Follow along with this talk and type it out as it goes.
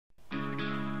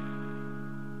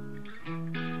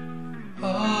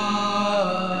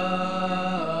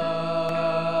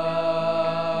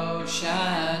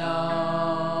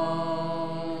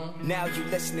you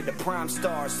listening to Prime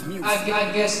Stars music.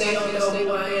 I guess they don't know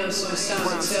who I am, so it's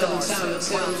time to tell them.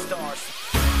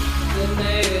 The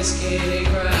name is Kitty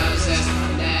Grimes, that's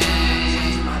my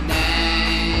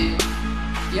name.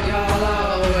 Y'all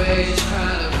always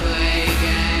try to play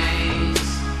games.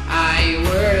 I ain't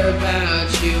worried about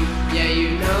you, yeah, you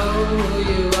know who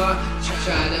you are.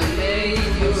 Trying to make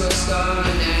you a star,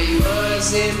 now you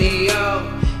buzzing me off.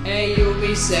 And you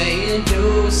be saying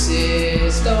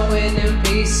deuces, throwing them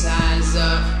peace signs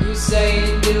up. You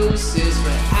saying deuces,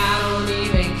 but I don't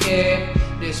even care.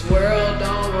 This world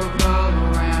don't revolve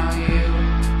around you,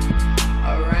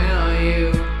 around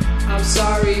you. I'm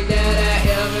sorry that I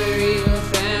ever even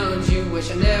found you. Wish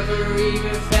I never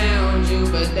even found you,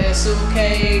 but that's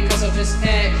okay, cause I'll just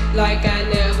act like I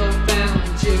never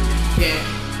found you, yeah.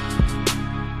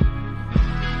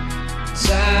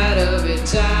 Tired of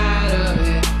it,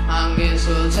 I'm getting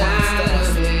so tired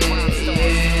of it,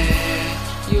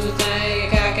 yeah. You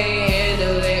think I can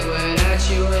handle it without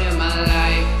you in my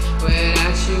life,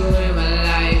 without you in my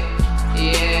life,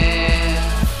 yeah.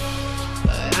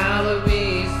 But I'ma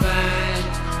be fine,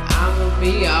 I'ma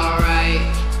be alright,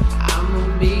 I'ma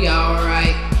be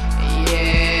alright,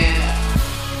 yeah.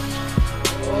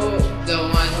 Oh, the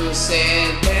one who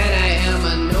said that I am a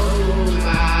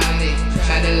nobody,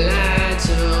 tried to lie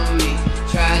to me,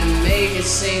 tried to make it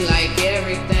seem like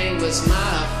everything was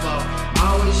my fault.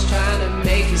 Always trying to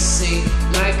make it seem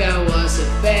like I was a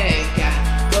bad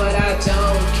guy, but I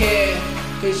don't care,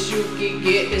 cause you can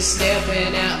get to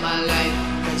stepping out my life.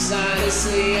 Cause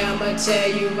honestly I'ma tell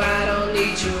you I don't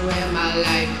need you in my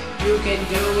life. You can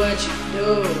do what you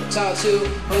do, talk to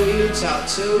who you talk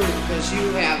to, cause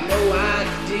you have no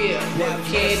idea what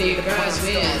Kitty Grimes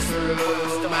been through.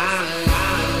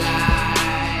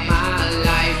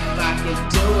 I can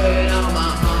do it on my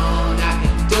own, I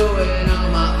can do it on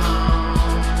my own.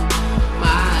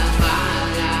 My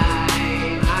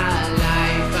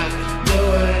life, I can do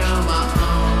it on my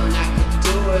own, I can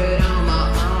do it on my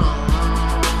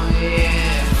own,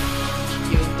 yeah.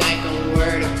 You think I'm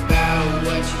worried about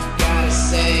what you gotta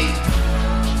say.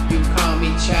 You call me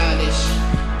childish,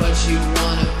 but you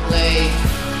wanna play.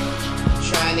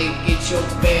 Trying to get your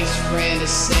best friend to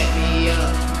set me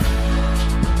up,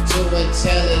 too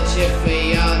intelligent for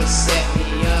y'all to set me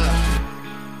up.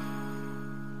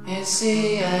 And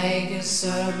see, I ain't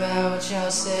concerned about what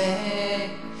y'all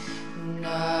say, no.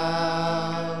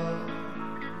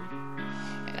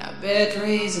 And I bet the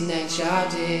reason that y'all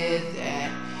did that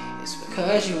is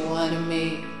because you wanted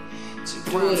me to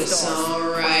do the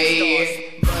song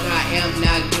right. But I am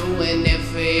not doing it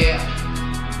for you.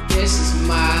 This is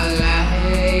my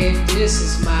life, this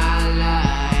is my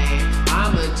life.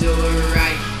 I'ma do it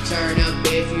right. Turn up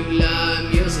if you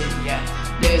love music, yeah.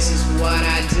 This is what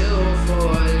I do for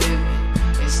a living.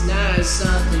 It's not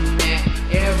something that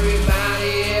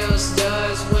everybody else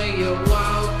does. When you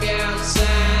walk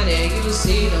outside and you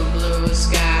see the blue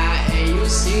sky and you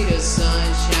see the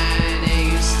sunshine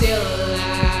and you're still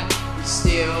alive, you're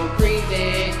still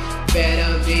breathing.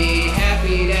 Better be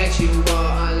happy that you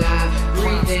are alive,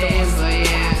 breathing. But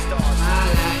yeah,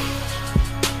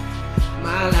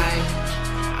 my life,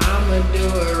 I'ma do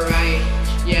it right,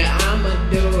 yeah, I'ma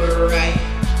do it right.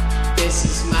 This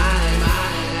is my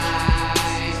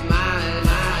life, my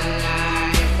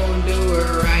life. Gonna do it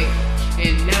right,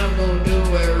 and I'm gonna do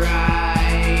it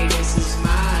right. This is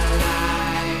my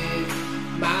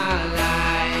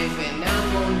life, and I'm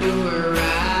gonna do it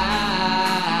right.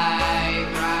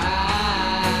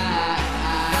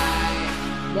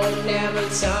 Won't never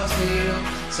talk to you,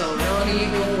 so don't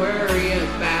even worry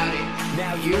about it.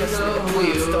 Now you know who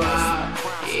you are,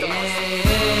 yeah.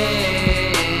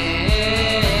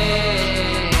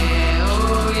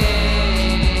 Oh yeah.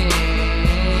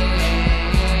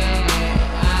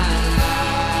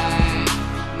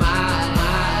 My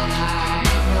life,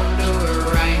 I'm gonna do it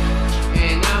right,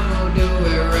 and I'm gonna do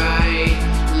it right.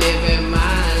 Living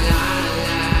my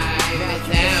life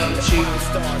without you,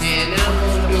 and I'm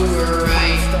gonna do it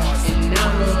right, and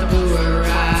I'm gonna do it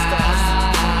right.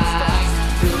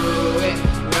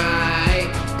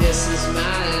 This is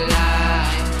my life,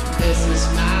 this is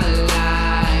my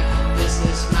life, this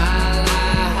is my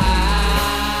life.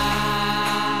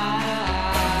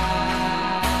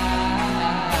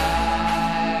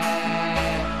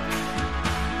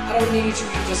 I don't need you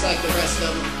just like the rest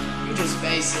of them. You just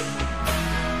basic.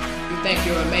 You think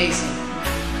you're amazing.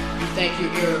 You think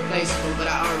you're irreplaceable, but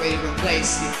I already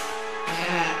replaced you.